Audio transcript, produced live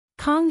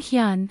Kang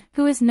Hyun,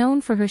 who is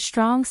known for her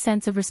strong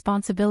sense of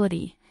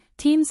responsibility,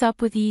 teams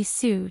up with Yi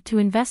Soo to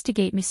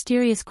investigate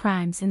mysterious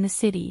crimes in the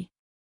city.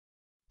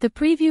 The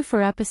preview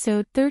for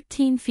episode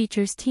 13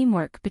 features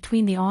teamwork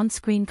between the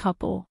on-screen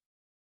couple.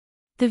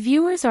 The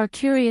viewers are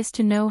curious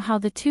to know how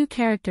the two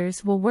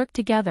characters will work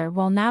together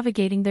while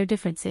navigating their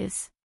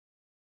differences.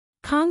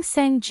 Kang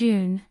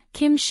Sang-joon,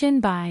 Kim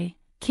Shin-bai,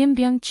 Kim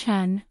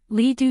Byung-chun,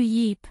 Lee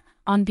Do-yeop,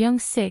 Ahn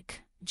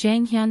Byung-sik,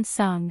 Jang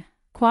Hyun-sung,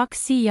 Kwak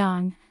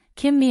Si-young,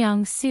 Kim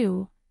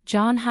Myung-soo,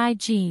 Jeon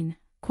Hae-jin,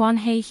 Kwon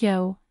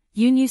Hae-hyo,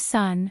 Yoon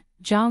Yu-sun,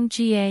 Jong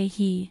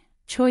Jae-hee,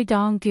 Choi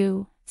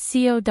Dong-gu,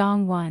 Seo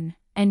Dong-won,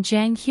 and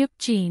Jang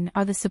Hyuk-jin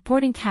are the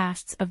supporting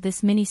casts of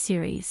this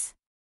mini-series.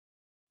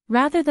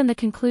 Rather than the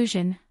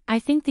conclusion, I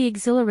think the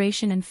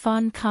exhilaration and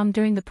fun come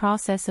during the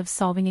process of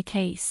solving a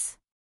case.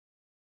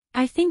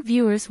 I think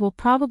viewers will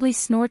probably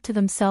snort to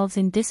themselves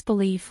in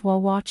disbelief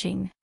while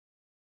watching.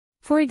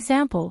 For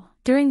example,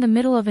 during the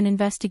middle of an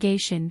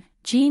investigation,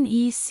 Jin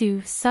Yi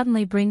Soo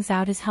suddenly brings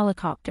out his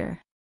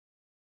helicopter.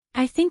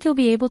 I think you'll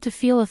be able to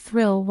feel a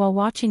thrill while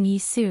watching Yi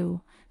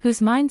Soo,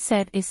 whose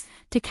mindset is,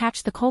 to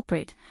catch the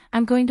culprit,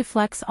 I'm going to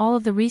flex all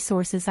of the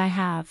resources I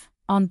have,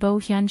 Ahn Bo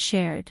Hyun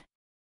shared.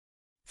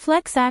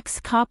 Flex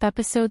X Cop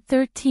episode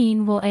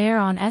 13 will air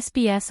on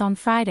SBS on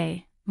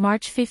Friday,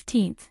 March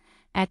 15th,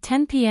 at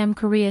 10 p.m.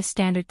 Korea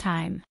Standard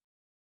Time.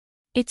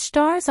 It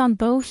stars Ahn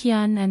Bo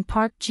Hyun and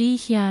Park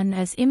Ji-hyun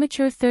as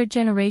immature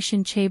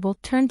third-generation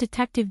chaebol turned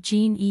detective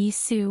Jin Yi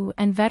Soo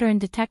and veteran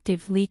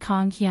detective Lee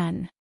Kang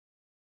Hyun.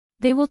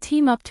 They will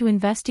team up to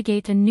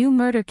investigate a new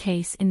murder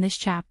case in this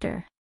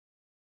chapter.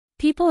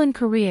 People in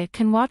Korea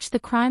can watch the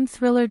crime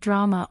thriller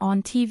drama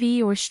on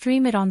TV or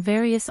stream it on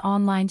various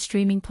online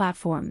streaming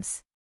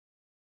platforms.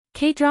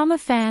 K-drama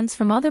fans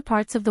from other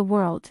parts of the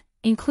world,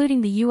 including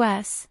the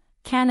US,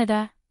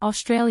 Canada,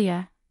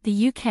 Australia,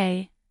 the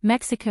UK,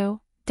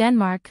 Mexico,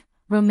 Denmark,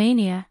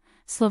 Romania,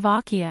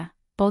 Slovakia,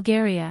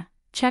 Bulgaria,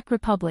 Czech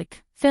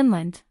Republic,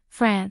 Finland,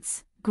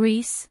 France,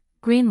 Greece,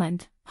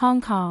 Greenland,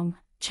 Hong Kong,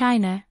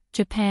 China,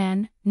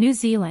 Japan, New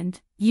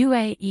Zealand,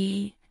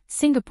 UAE,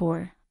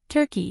 Singapore,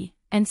 Turkey,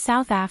 and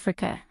South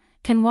Africa,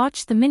 can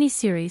watch the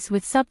miniseries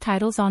with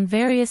subtitles on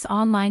various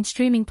online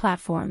streaming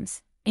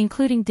platforms,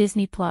 including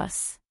Disney+.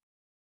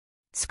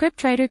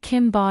 Scriptwriter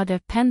Kim Ba-da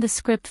penned the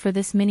script for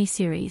this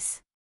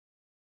miniseries.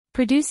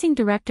 Producing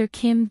director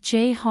Kim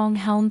Jae-hong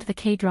helmed the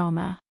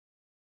K-drama.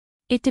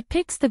 It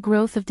depicts the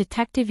growth of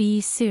Detective Yi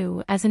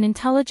Soo as an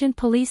intelligent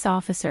police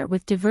officer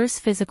with diverse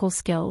physical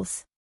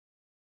skills.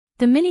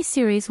 The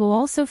miniseries will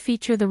also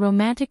feature the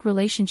romantic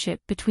relationship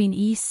between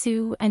Yi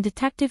Soo and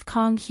Detective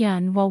Kang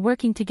Hyun while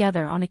working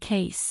together on a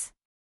case.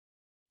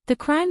 The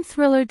crime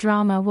thriller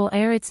drama will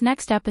air its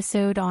next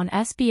episode on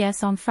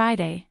SBS on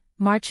Friday,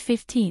 March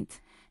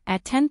 15th,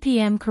 at 10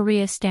 p.m.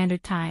 Korea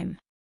Standard Time.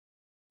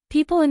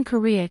 People in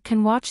Korea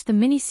can watch the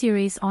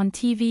miniseries on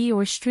TV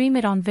or stream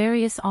it on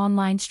various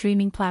online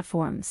streaming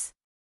platforms.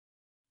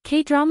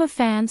 K-drama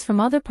fans from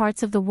other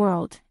parts of the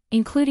world,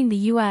 including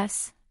the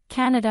US,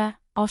 Canada,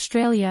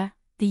 Australia,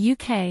 the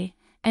UK,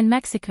 and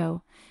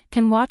Mexico,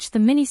 can watch the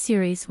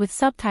miniseries with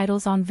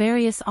subtitles on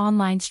various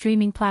online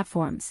streaming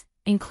platforms,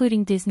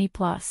 including Disney+.